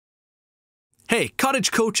Hey,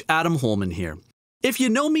 cottage coach Adam Holman here. If you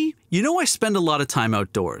know me, you know I spend a lot of time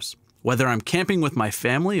outdoors. Whether I'm camping with my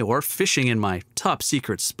family or fishing in my top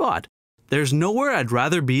secret spot, there's nowhere I'd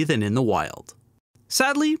rather be than in the wild.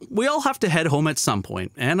 Sadly, we all have to head home at some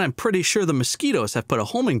point, and I'm pretty sure the mosquitoes have put a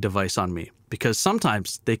homing device on me, because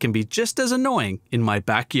sometimes they can be just as annoying in my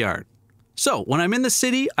backyard. So, when I'm in the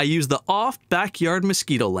city, I use the off backyard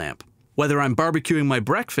mosquito lamp. Whether I'm barbecuing my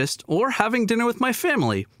breakfast or having dinner with my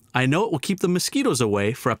family, I know it will keep the mosquitoes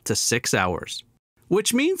away for up to 6 hours.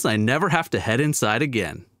 Which means I never have to head inside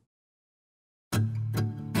again.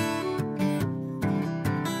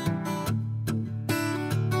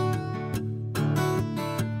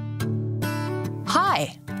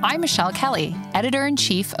 Hi, I'm Michelle Kelly,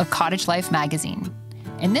 Editor-in-Chief of Cottage Life magazine.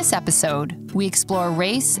 In this episode, we explore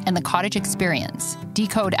race and the cottage experience,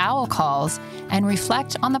 decode owl calls, and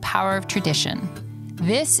reflect on the power of tradition.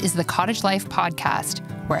 This is the Cottage Life podcast,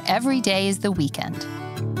 where every day is the weekend.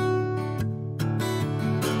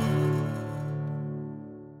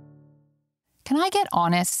 Can I get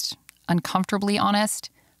honest, uncomfortably honest?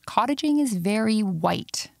 Cottaging is very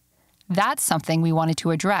white. That's something we wanted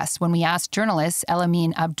to address when we asked journalist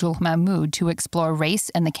Elamin Abdelmahmoud to explore race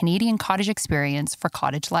and the Canadian cottage experience for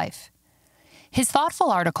Cottage Life. His thoughtful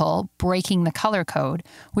article, Breaking the Color Code,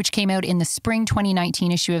 which came out in the spring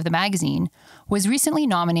 2019 issue of the magazine, was recently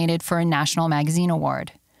nominated for a National Magazine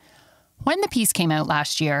Award. When the piece came out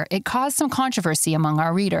last year, it caused some controversy among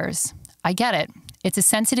our readers. I get it. It's a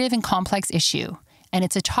sensitive and complex issue, and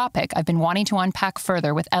it's a topic I've been wanting to unpack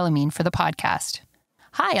further with Elamin for the podcast.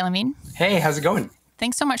 Hi, Elamin. Hey, how's it going?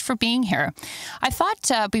 Thanks so much for being here. I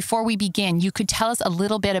thought before we begin, you could tell us a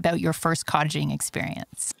little bit about your first cottaging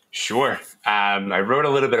experience. Sure. I wrote a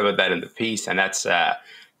little bit about that in the piece, and that's,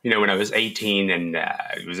 when I was 18 and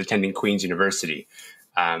I was attending Queen's University,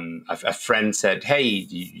 a friend said, hey,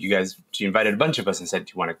 you guys, she invited a bunch of us and said,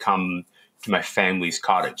 do you want to come to my family's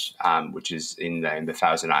cottage, which is in the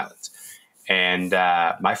Thousand Islands? And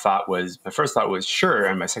my first thought was sure,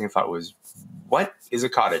 and my second thought was, what is a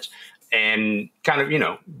cottage? And kind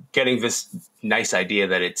of, getting this nice idea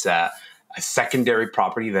that it's a secondary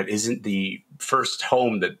property that isn't the first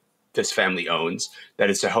home that this family owns, that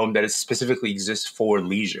it's a home that specifically exists for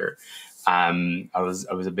leisure. I was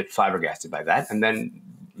a bit flabbergasted by that, and then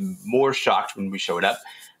more shocked when we showed up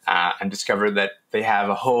and discovered that they have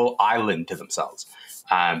a whole island to themselves.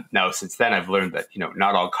 Now, since then, I've learned that,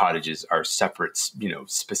 not all cottages are separate,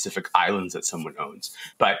 specific islands that someone owns.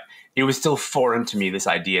 But it was still foreign to me, this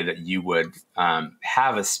idea that you would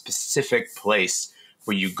have a specific place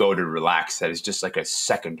where you go to relax that is just like a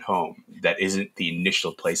second home that isn't the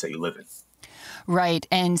initial place that you live in. Right.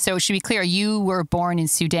 And so it should be clear, you were born in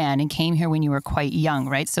Sudan and came here when you were quite young,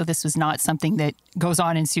 right? So this was not something that goes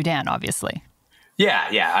on in Sudan, obviously.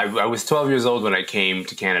 Yeah. I was 12 years old when I came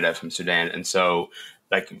to Canada from Sudan. And so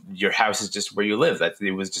your house is just where you live.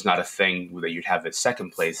 It was just not a thing that you'd have a second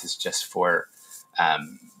place. It's just for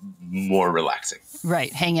more relaxing.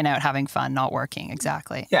 Right. Hanging out, having fun, not working.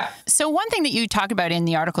 Exactly. Yeah. So one thing that you talked about in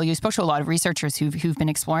the article, you spoke to a lot of researchers who've been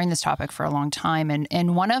exploring this topic for a long time.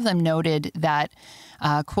 And one of them noted that,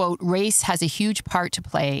 quote, race has a huge part to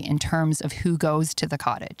play in terms of who goes to the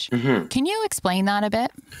cottage. Mm-hmm. Can you explain that a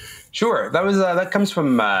bit? Sure. That comes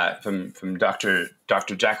from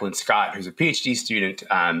Dr. Jacqueline Scott, who's a PhD student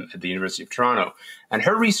at the University of Toronto. And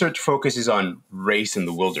her research focuses on race in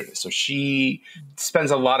the wilderness. So she spends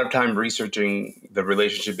a lot of time researching the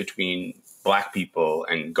relationship between Black people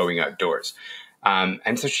and going outdoors.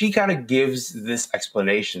 And so she kind of gives this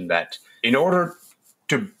explanation that in order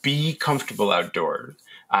to be comfortable outdoors,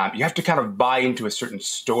 you have to kind of buy into a certain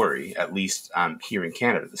story, at least here in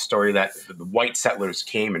Canada, the story that the white settlers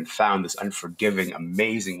came and found this unforgiving,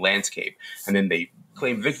 amazing landscape, and then they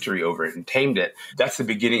claimed victory over it and tamed it. That's the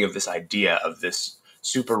beginning of this idea of this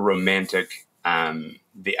super romantic,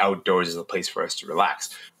 the outdoors is a place for us to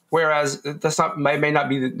relax. Whereas may not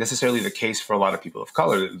be necessarily the case for a lot of people of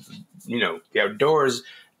color. The outdoors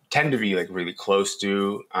tend to be really close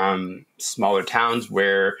to smaller towns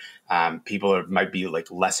where people might be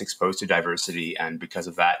less exposed to diversity, and because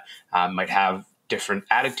of that might have different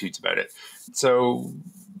attitudes about it. So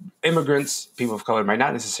immigrants, people of color, might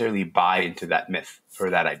not necessarily buy into that myth or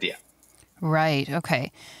that idea. Right.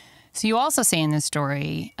 Okay. So you also say in this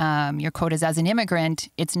story, your quote is, as an immigrant,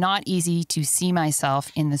 it's not easy to see myself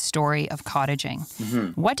in the story of cottaging.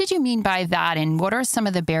 Mm-hmm. What did you mean by that? And what are some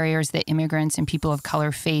of the barriers that immigrants and people of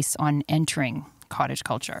color face on entering cottage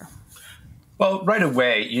culture? Well, right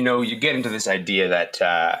away, you get into this idea that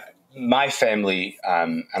my family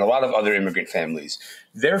and a lot of other immigrant families,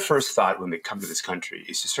 their first thought when they come to this country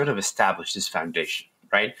is to sort of establish this foundation.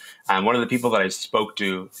 right? One of the people that I spoke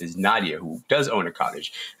to is Nadia, who does own a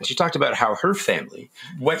cottage. And she talked about how her family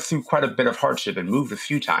went through quite a bit of hardship and moved a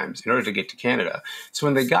few times in order to get to Canada. So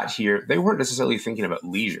when they got here, they weren't necessarily thinking about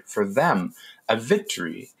leisure. For them, a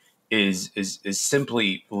victory is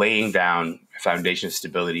simply laying down a foundation of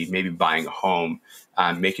stability, maybe buying a home,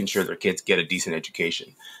 making sure their kids get a decent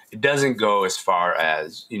education. It doesn't go as far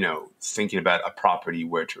as, thinking about a property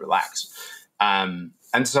where to relax. And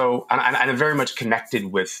I'm very much connected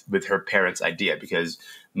with her parents' idea, because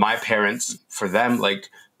my parents, for them, like,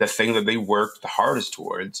 the thing that they worked the hardest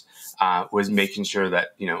towards was making sure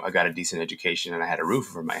that, I got a decent education and I had a roof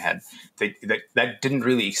over my head. That didn't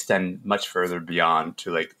really extend much further beyond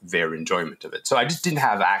to like their enjoyment of it. So I just didn't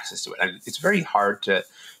have access to it. And it's very hard to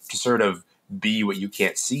sort of be what you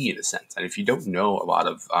can't see, in a sense. And if you don't know a lot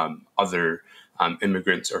of other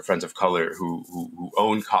immigrants or friends of color who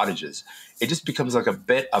own cottages, it just becomes like a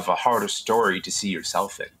bit of a harder story to see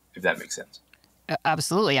yourself in, if that makes sense.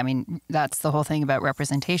 Absolutely. I mean, that's the whole thing about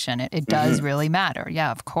representation. It does really matter.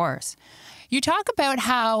 Yeah, of course. You talk about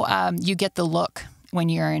how you get the look when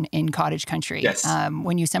you're in cottage country. Yes.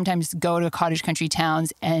 When you sometimes go to cottage country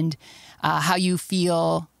towns, and how you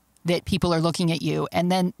feel that people are looking at you.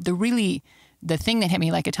 And then the thing that hit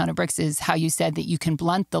me like a ton of bricks is how you said that you can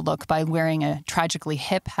blunt the look by wearing a tragically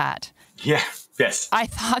hip hat. Yeah. Yes. I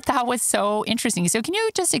thought that was so interesting. So can you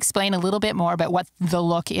just explain a little bit more about what the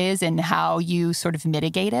look is and how you sort of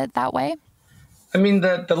mitigate it that way? I mean,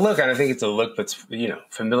 the look, and I think it's a look that's,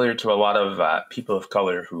 familiar to a lot of people of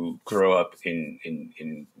color who grow up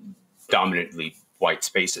in dominantly white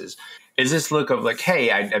spaces, is this look of like,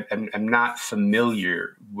 hey, I'm not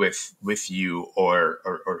familiar with you or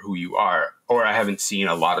who you are, or I haven't seen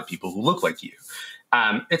a lot of people who look like you.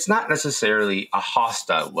 It's not necessarily a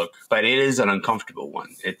hostile look, but it is an uncomfortable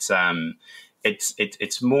one. It's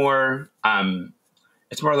more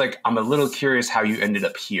like, I'm a little curious how you ended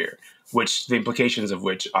up here, which the implications of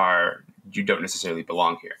which are you don't necessarily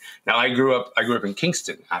belong here. Now, I grew up in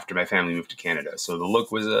Kingston after my family moved to Canada, so the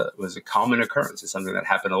look was a common occurrence. It's something that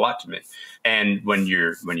happened a lot to me. And when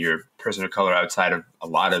you're a person of color outside of a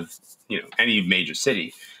lot of any major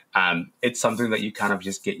city, it's something that you kind of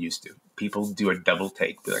just get used to. People do a double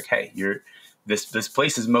take, be like, hey, this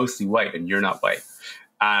place is mostly white and you're not white.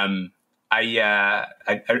 I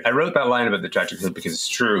wrote that line about the tragic hood because it's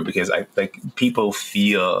true, because I like people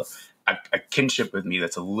feel a kinship with me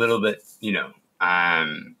that's a little bit,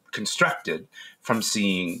 constructed from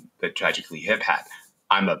seeing the tragically hip hat.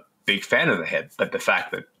 I'm a big fan of the hip, but the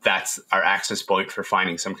fact that that's our access point for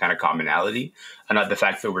finding some kind of commonality, and not the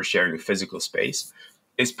fact that we're sharing a physical space,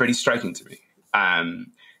 is pretty striking to me.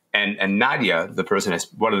 And Nadia,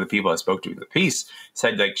 one of the people I spoke to in the piece,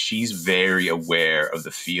 said like she's very aware of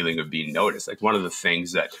the feeling of being noticed. Like one of the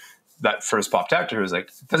things that first popped out to her was like,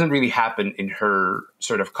 it doesn't really happen in her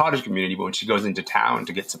sort of cottage community, but when she goes into town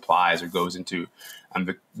to get supplies or goes into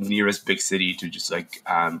the nearest big city to just like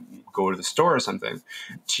go to the store or something,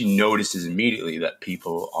 she notices immediately that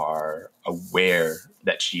people are aware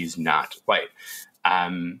that she's not white.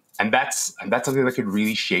 And that's something that could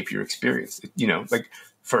really shape your experience. Like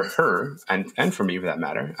for her and for me, for that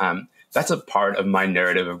matter, that's a part of my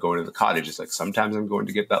narrative of going to the cottage. It's like sometimes I'm going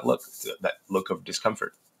to get that look of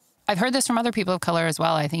discomfort. I've heard this from other people of color as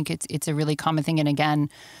well. I think it's a really common thing. And again,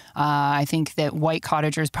 I think that white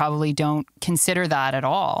cottagers probably don't consider that at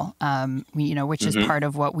all, which is part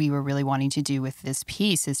of what we were really wanting to do with this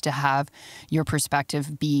piece, is to have your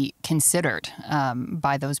perspective be considered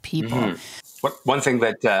by those people. One thing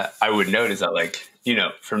that I would note is that, like,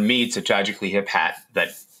 for me, it's a tragically hip hat that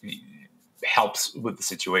helps with the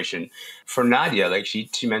situation. For Nadia, like she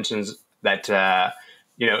mentions that,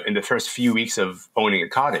 in the first few weeks of owning a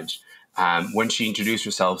cottage, when she introduced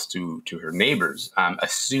herself to her neighbors,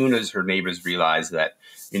 as soon as her neighbors realized that,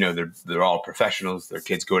 they're all professionals, their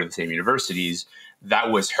kids go to the same universities,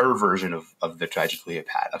 that was her version of the tragically hip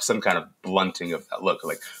hat, of some kind of blunting of that look.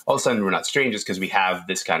 Like all of a sudden we're not strangers because we have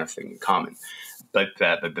this kind of thing in common. But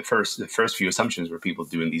the first few assumptions were people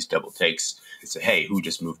doing these double takes and say, hey, who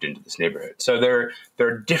just moved into this neighborhood? So there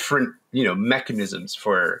are different, mechanisms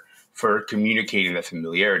for communicating that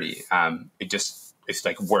familiarity. It's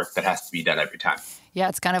like work that has to be done every time. Yeah,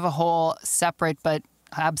 it's kind of a whole separate but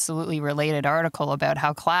absolutely related article about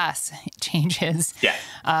how class changes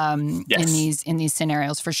in these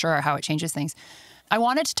scenarios, for sure, how it changes things. I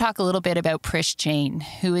wanted to talk a little bit about Prish Jain,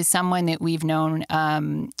 who is someone that we've known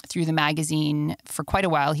through the magazine for quite a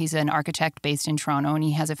while. He's an architect based in Toronto, and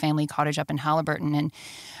he has a family cottage up in Haliburton. And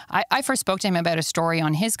I first spoke to him about a story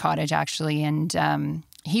on his cottage, actually, and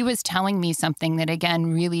he was telling me something that,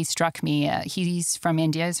 again, really struck me. He's from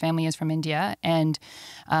India. His family is from India. And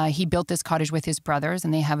he built this cottage with his brothers,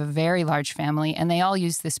 and they have a very large family, and they all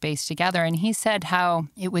use the space together. And he said how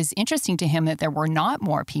it was interesting to him that there were not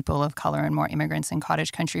more people of color and more immigrants in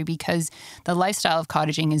cottage country, because the lifestyle of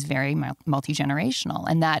cottaging is very multi-generational.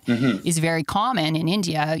 And that is very common in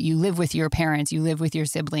India. You live with your parents, you live with your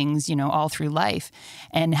siblings, you know, all through life.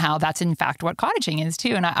 And how that's, in fact, what cottaging is,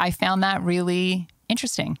 too. And I found that really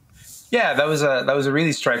interesting. Yeah, that was a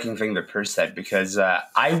really striking thing that Pearce said, because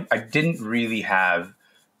I didn't really have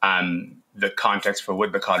the context for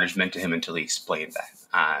what the cottage meant to him until he explained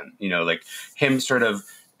that. You know, like him sort of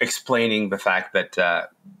explaining the fact that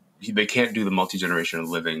they can't do the multi-generational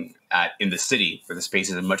living in the city where the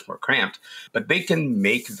spaces are much more cramped, but they can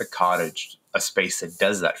make the cottage a space that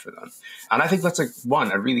does that for them. And I think that's, like,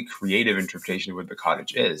 one, a really creative interpretation of what the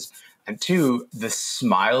cottage is. And two, the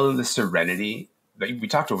smile and the serenity that we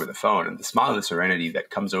talked over the phone, and the smile and the serenity that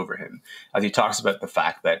comes over him as he talks about the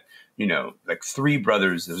fact that, you know, like 3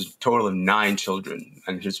 brothers, there's a total of 9 children,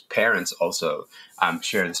 and his parents also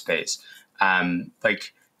share the space.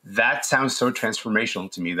 Like, that sounds so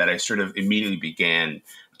transformational to me that I sort of immediately began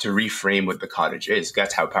to reframe what the cottage is.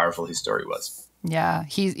 That's how powerful his story was. Yeah,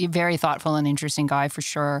 he's a very thoughtful and interesting guy, for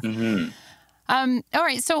sure. All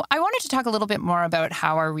right, so I wanted to talk a little bit more about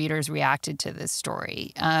how our readers reacted to this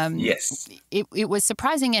story. Yes. It was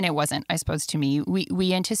surprising, and it wasn't, I suppose, to me.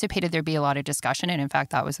 We anticipated there'd be a lot of discussion, and in fact,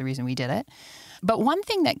 that was the reason we did it. But one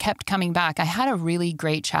thing that kept coming back, I had a really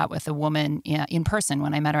great chat with a woman in person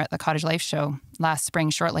when I met her at the Cottage Life show last spring,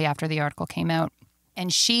 shortly after the article came out.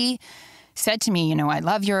 And she said to me, you know, I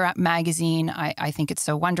love your magazine. I think it's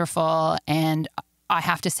so wonderful. And I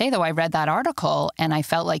have to say, though, I read that article and I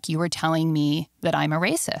felt like you were telling me that I'm a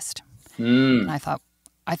racist. And I thought,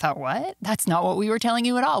 what? That's not what we were telling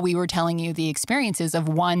you at all. We were telling you the experiences of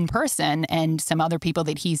one person and some other people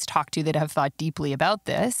that he's talked to that have thought deeply about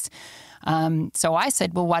this. So I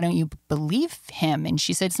said, well, why don't you believe him? And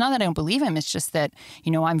she said, it's not that I don't believe him. It's just that,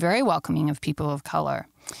 you know, I'm very welcoming of people of color.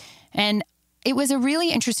 And it was a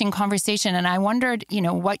really interesting conversation. And I wondered, you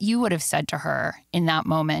know, what you would have said to her in that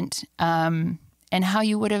moment. And how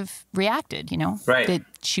you would have reacted, you know? Right. That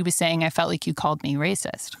she was saying, I felt like you called me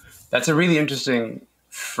racist. That's a really interesting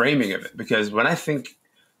framing of it, because when I think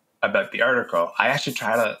about the article, I actually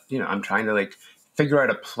try to, you know, I'm trying to, like, figure out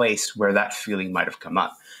a place where that feeling might have come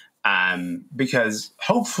up. Because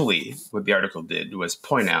hopefully what the article did was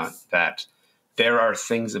point out that there are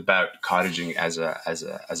things about cottaging as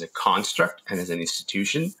a construct and as an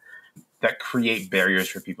institution that create barriers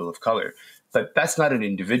for people of color. But that's not an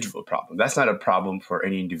individual problem. That's not a problem for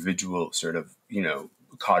any individual sort of, you know,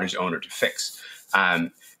 cottage owner to fix.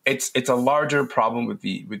 It's a larger problem with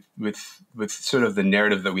sort of the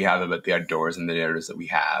narrative that we have about the outdoors and the narratives that we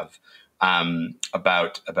have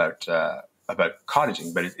about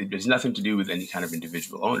cottaging. But it has nothing to do with any kind of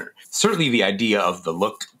individual owner. Certainly, the idea of the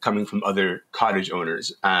look coming from other cottage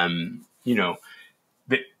owners, you know.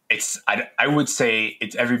 I would say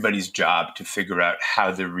it's everybody's job to figure out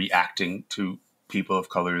how they're reacting to people of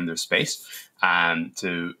color in their space, in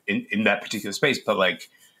that particular space. But, like,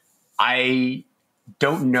 I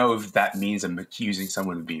don't know if that means I'm accusing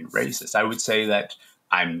someone of being racist. I would say that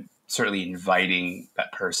I'm certainly inviting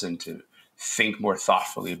that person to think more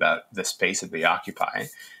thoughtfully about the space that they occupy,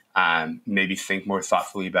 maybe think more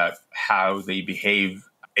thoughtfully about how they behave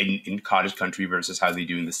in cottage country versus how they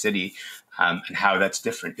do in the city, and how that's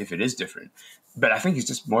different, if it is different. But I think it's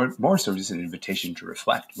just more so just an invitation to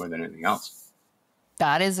reflect more than anything else.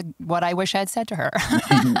 That is what I wish I had said to her.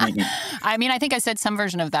 I mean, I think I said some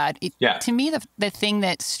version of that. To me, the thing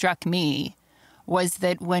that struck me was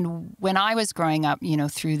that when I was growing up, you know,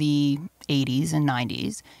 through the 80s and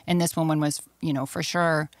 90s, and this woman was, you know, for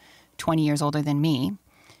sure 20 years older than me,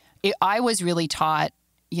 I was really taught,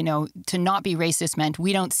 you know, to not be racist meant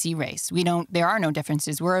we don't see race. There are no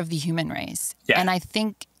differences. We're of the human race. Yeah. And I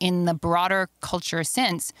think in the broader culture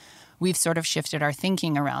since, we've sort of shifted our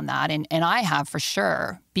thinking around that. And I have, for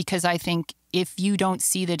sure, because I think if you don't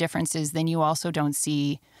see the differences, then you also don't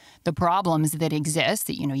see the problems that exist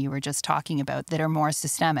that, you know, you were just talking about, that are more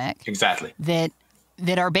systemic. Exactly. That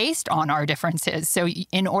are based on our differences. So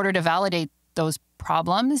in order to validate those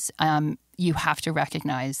problems, you have to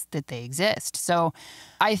recognize that they exist. So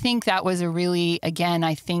I think that was a really, again,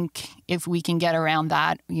 I think if we can get around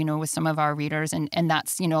that, you know, with some of our readers, and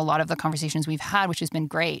that's, you know, a lot of the conversations we've had, which has been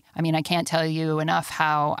great. I mean, I can't tell you enough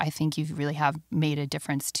how I think you really have made a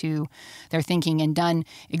difference to their thinking and done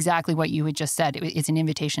exactly what you had just said. It's an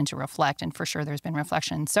invitation to reflect, and for sure there's been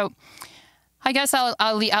reflection. So I guess I'll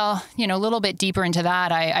a little bit deeper into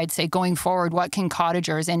that. I'd say going forward, what can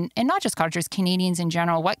cottagers, and not just cottagers, Canadians in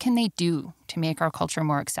general, what can they do to make our culture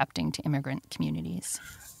more accepting to immigrant communities?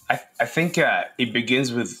 I think it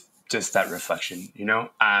begins with just that reflection.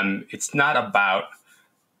 It's not about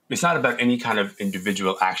any kind of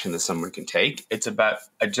individual action that someone can take. It's about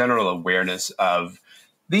a general awareness of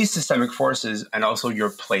these systemic forces and also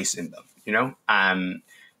your place in them.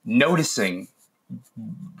 Noticing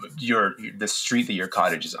the street that your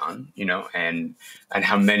cottage is on, and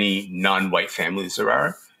how many non-white families there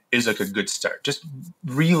are is like a good start. Just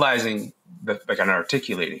realizing that, like, and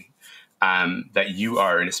articulating that you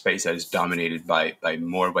are in a space that is dominated by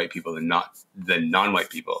more white people than non-white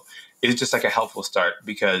people is just like a helpful start,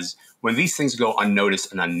 because when these things go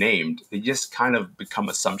unnoticed and unnamed, they just kind of become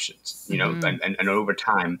assumptions, and over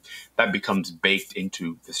time that becomes baked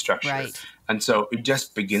into the structure. Right. And so it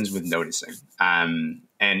just begins with noticing. And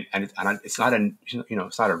it's not it's not a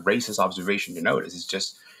racist observation to notice. It's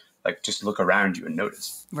just look around you and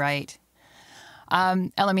notice. Right.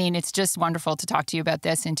 Elamin, it's just wonderful to talk to you about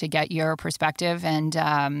this and to get your perspective. And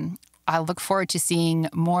I look forward to seeing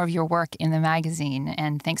more of your work in the magazine.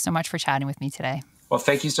 And thanks so much for chatting with me today. Well,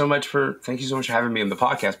 thank you so much for having me on the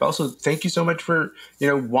podcast. But also, thank you so much for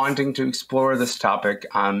wanting to explore this topic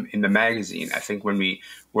in the magazine. I think when we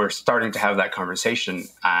were starting to have that conversation,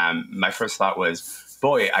 my first thought was,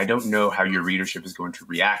 boy, I don't know how your readership is going to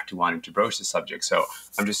react to wanting to broach the subject. So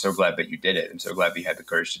I'm just so glad that you did it. I'm so glad that you had the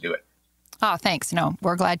courage to do it. Oh, thanks. No,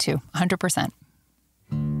 we're glad to. 100%.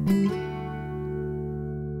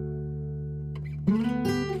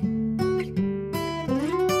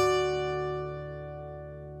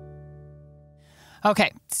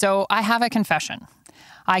 Okay, so I have a confession.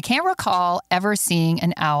 I can't recall ever seeing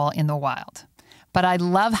an owl in the wild, but I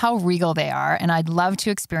love how regal they are, and I'd love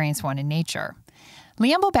to experience one in nature.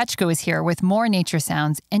 Liann Bobechko is here with more nature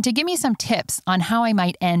sounds and to give me some tips on how I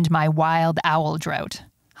might end my wild owl drought.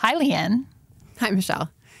 Hi, Liann. Hi,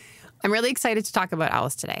 Michelle. I'm really excited to talk about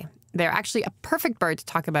owls today. They're actually a perfect bird to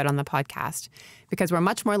talk about on the podcast because we're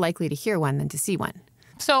much more likely to hear one than to see one.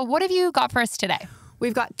 So what have you got for us today?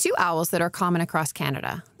 We've got two owls that are common across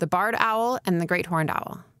Canada, the barred owl and the great horned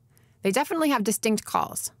owl. They definitely have distinct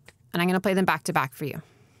calls, and I'm going to play them back to back for you.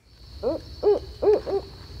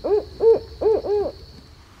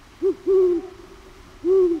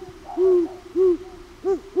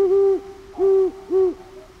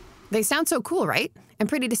 They sound so cool, right? And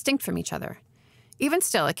pretty distinct from each other. Even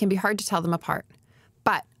still, it can be hard to tell them apart.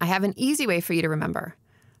 But I have an easy way for you to remember.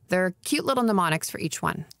 There are cute little mnemonics for each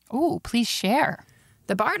one. Ooh, please share.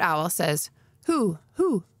 The barred owl says, who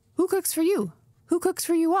cooks for you? Who cooks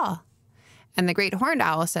for you all? And the great horned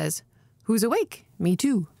owl says, who's awake? Me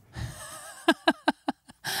too.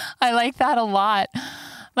 I like that a lot.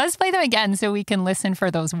 Let's play them again so we can listen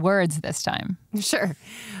for those words this time. Sure.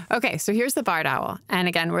 Okay, so here's the barred owl. And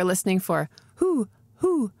again, we're listening for who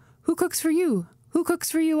cooks for you? Who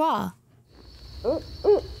cooks for you all?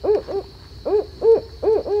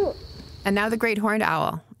 And now the great horned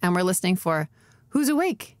owl. And we're listening for who's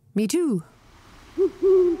awake? Me too.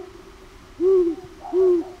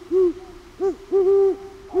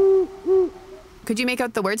 Could you make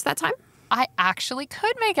out the words that time? I actually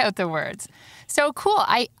could make out the words. So cool.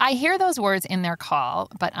 I hear those words in their call,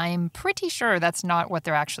 but I'm pretty sure that's not what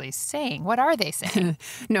they're actually saying. What are they saying?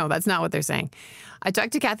 No, that's not what they're saying. I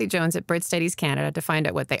talked to Kathy Jones at Bird Studies Canada to find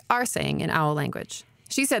out what they are saying in owl language.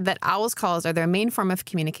 She said that owls' calls are their main form of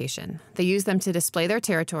communication. They use them to display their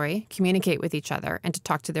territory, communicate with each other, and to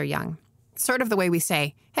talk to their young. Sort of the way we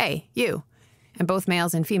say, hey, you. And both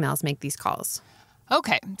males and females make these calls.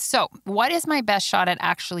 Okay, so what is my best shot at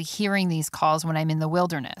actually hearing these calls when I'm in the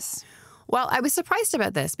wilderness? Well, I was surprised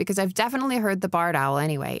about this because I've definitely heard the barred owl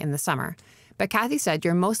anyway in the summer. But Kathy said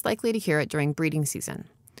you're most likely to hear it during breeding season.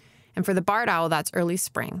 And for the barred owl, that's early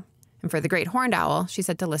spring. And for the great horned owl, she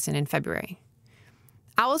said to listen in February.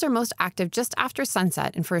 Owls are most active just after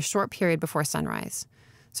sunset and for a short period before sunrise.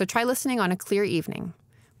 So try listening on a clear evening.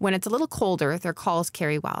 When it's a little colder, their calls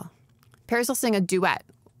carry well. Pairs will sing a duet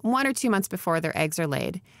 1 or 2 months before their eggs are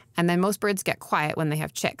laid, and then most birds get quiet when they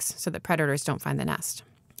have chicks so that predators don't find the nest.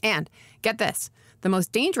 And get this, the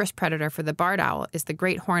most dangerous predator for the barred owl is the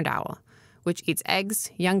great horned owl, which eats eggs,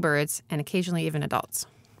 young birds, and occasionally even adults.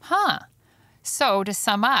 Huh. So to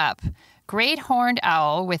sum up, great horned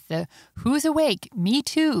owl with the who's awake, me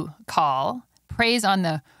too call preys on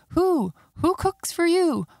the who cooks for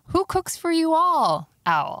you, who cooks for you all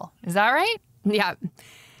owl. Is that right? Yeah.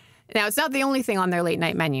 Now, it's not the only thing on their late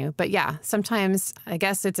night menu, but yeah, sometimes I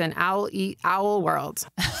guess it's an owl eat owl world.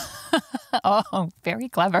 Oh, very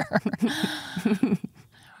clever.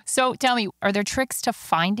 So tell me, are there tricks to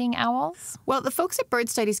finding owls? Well, the folks at Bird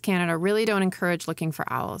Studies Canada really don't encourage looking for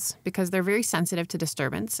owls because they're very sensitive to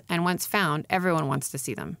disturbance, and once found, everyone wants to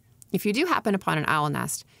see them. If you do happen upon an owl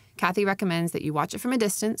nest, Kathy recommends that you watch it from a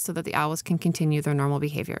distance so that the owls can continue their normal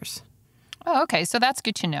behaviors. Oh, okay, so that's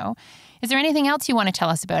good to know. Is there anything else you want to tell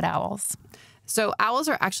us about owls? So owls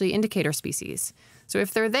are actually indicator species. So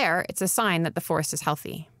if they're there, it's a sign that the forest is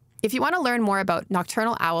healthy. If you want to learn more about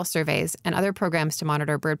nocturnal owl surveys and other programs to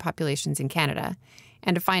monitor bird populations in Canada,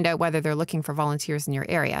 and to find out whether they're looking for volunteers in your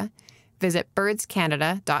area, visit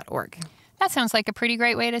birdscanada.org. That sounds like a pretty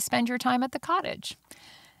great way to spend your time at the cottage.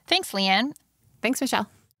 Thanks, Liann. Thanks, Michelle.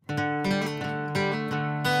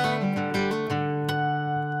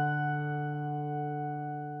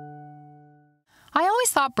 I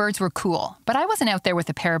always thought birds were cool, but I wasn't out there with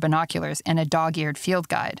a pair of binoculars and a dog-eared field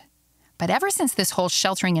guide. But ever since this whole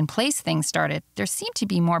sheltering-in-place thing started, there seem to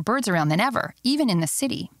be more birds around than ever, even in the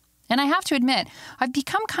city. And I have to admit, I've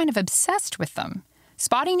become kind of obsessed with them.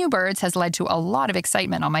 Spotting new birds has led to a lot of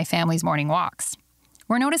excitement on my family's morning walks.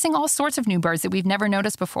 We're noticing all sorts of new birds that we've never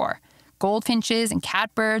noticed before. Goldfinches and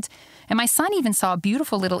catbirds, and my son even saw a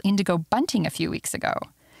beautiful little indigo bunting a few weeks ago.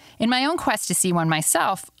 In my own quest to see one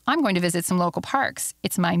myself, I'm going to visit some local parks.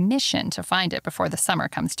 It's my mission to find it before the summer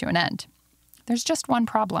comes to an end. There's just one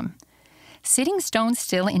problem. Sitting stone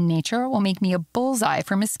still in nature will make me a bullseye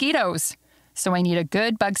for mosquitoes. So I need a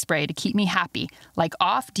good bug spray to keep me happy, like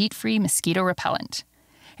off-DEET-free mosquito repellent.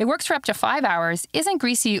 It works for up to 5 hours, isn't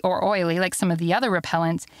greasy or oily like some of the other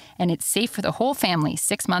repellents, and it's safe for the whole family,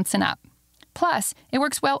 6 months and up. Plus, it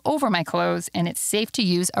works well over my clothes, and it's safe to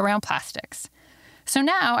use around plastics. So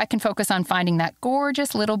now I can focus on finding that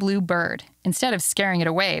gorgeous little blue bird, instead of scaring it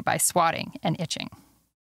away by swatting and itching.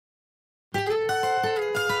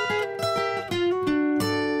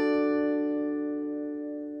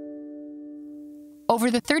 Over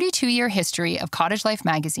the 32-year history of Cottage Life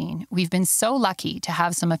magazine, we've been so lucky to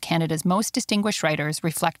have some of Canada's most distinguished writers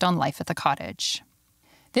reflect on life at the cottage.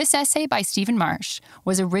 This essay by Stephen Marsh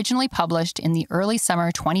was originally published in the early summer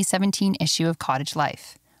 2017 issue of Cottage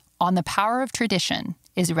Life. On the Power of Tradition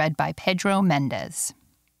is read by Pedro Mendez.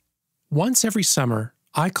 Once every summer,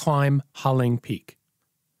 I climb Howling Peak.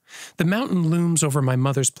 The mountain looms over my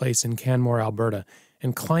mother's place in Canmore, Alberta,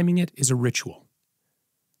 and climbing it is a ritual.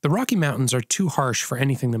 The Rocky Mountains are too harsh for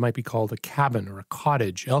anything that might be called a cabin or a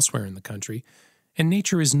cottage elsewhere in the country, and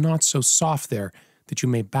nature is not so soft there that you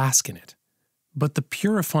may bask in it. But the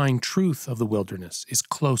purifying truth of the wilderness is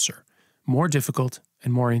closer, more difficult,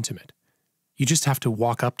 and more intimate. You just have to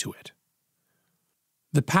walk up to it.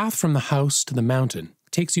 The path from the house to the mountain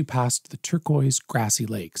takes you past the turquoise grassy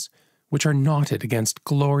lakes, which are knotted against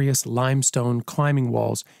glorious limestone climbing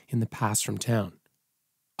walls in the pass from town.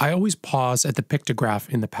 I always pause at the pictograph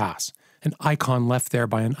in the pass, an icon left there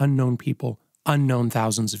by an unknown people, unknown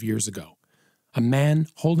thousands of years ago. A man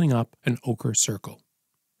holding up an ochre circle.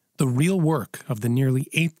 The real work of the nearly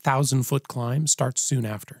 8,000-foot climb starts soon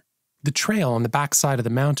after. The trail on the backside of the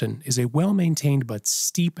mountain is a well-maintained but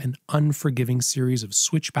steep and unforgiving series of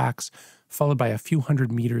switchbacks followed by a few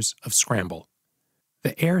hundred meters of scramble.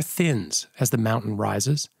 The air thins as the mountain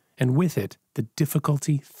rises, and with it, the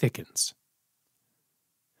difficulty thickens.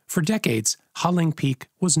 For decades, Howling Peak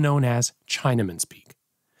was known as Chinaman's Peak.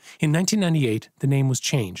 In 1998, the name was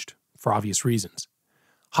changed, for obvious reasons.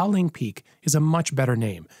 Howling Peak is a much better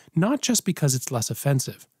name, not just because it's less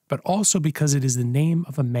offensive, but also because it is the name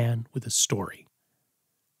of a man with a story.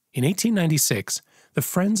 In 1896, the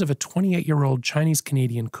friends of a 28-year-old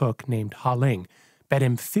Chinese-Canadian cook named Ha Ling bet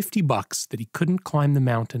him $50 that he couldn't climb the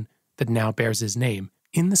mountain that now bears his name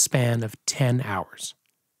in the span of 10 hours.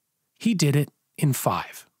 He did it in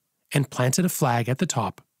 5. And planted a flag at the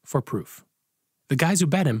top for proof. The guys who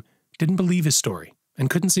bet him didn't believe his story and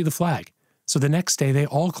couldn't see the flag, so the next day they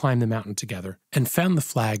all climbed the mountain together and found the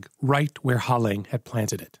flag right where Ha Ling had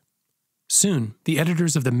planted it. Soon, the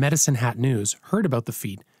editors of the Medicine Hat News heard about the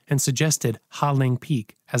feat and suggested Howling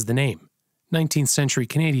Peak as the name. 19th century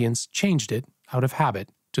Canadians changed it, out of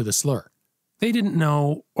habit, to the slur. They didn't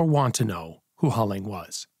know or want to know who Ha Ling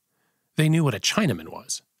was. They knew what a Chinaman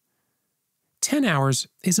was. 10 hours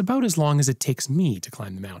is about as long as it takes me to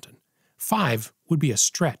climb the mountain. 5 would be a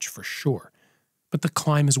stretch for sure, but the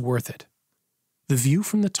climb is worth it. The view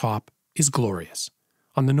from the top is glorious.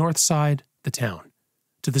 On the north side, the town.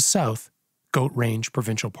 To the south, Goat Range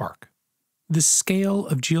Provincial Park. The scale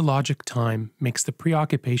of geologic time makes the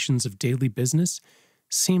preoccupations of daily business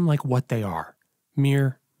seem like what they are,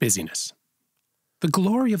 mere busyness. The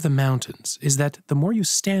glory of the mountains is that the more you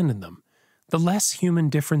stand in them, the less human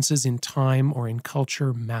differences in time or in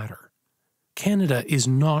culture matter. Canada is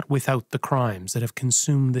not without the crimes that have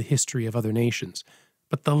consumed the history of other nations,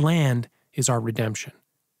 but the land is our redemption.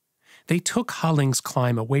 They took Halling's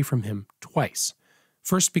climb away from him twice,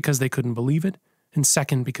 first because they couldn't believe it, and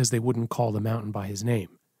second because they wouldn't call the mountain by his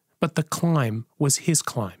name. But the climb was his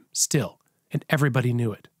climb, still, and everybody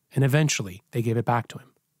knew it, and eventually they gave it back to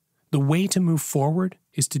him. The way to move forward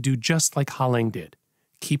is to do just like Halling did.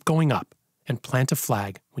 Keep going up and plant a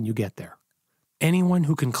flag when you get there. Anyone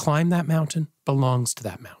who can climb that mountain belongs to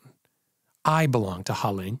that mountain. I belong to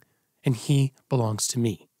Halling, and he belongs to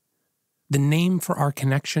me. The name for our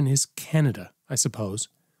connection is Canada, I suppose,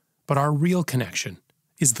 but our real connection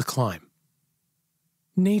is the climb.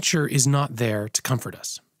 Nature is not there to comfort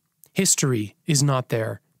us. History is not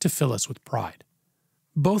there to fill us with pride.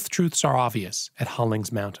 Both truths are obvious at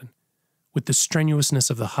Halling's Mountain, with the strenuousness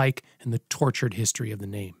of the hike and the tortured history of the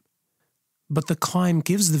name. But the climb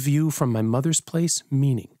gives the view from my mother's place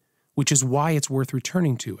meaning, which is why it's worth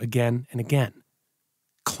returning to again and again.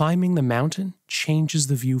 Climbing the mountain changes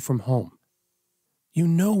the view from home. You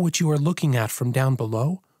know what you are looking at from down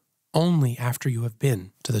below only after you have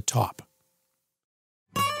been to the top.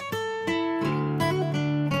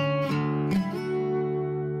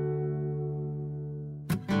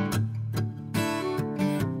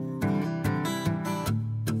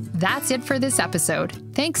 That's it for this episode.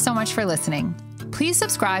 Thanks so much for listening. Please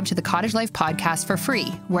subscribe to the Cottage Life podcast for free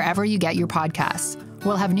wherever you get your podcasts.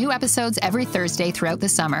 We'll have new episodes every Thursday throughout the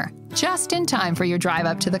summer, just in time for your drive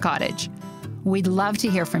up to the cottage. We'd love to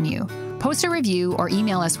hear from you. Post a review or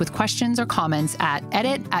email us with questions or comments at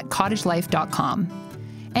edit@cottagelife.com.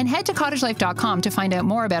 And head to cottagelife.com to find out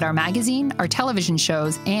more about our magazine, our television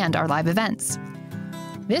shows, and our live events.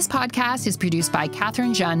 This podcast is produced by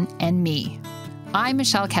Catherine Jun and me. I'm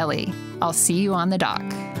Michelle Kelly. I'll see you on the dock.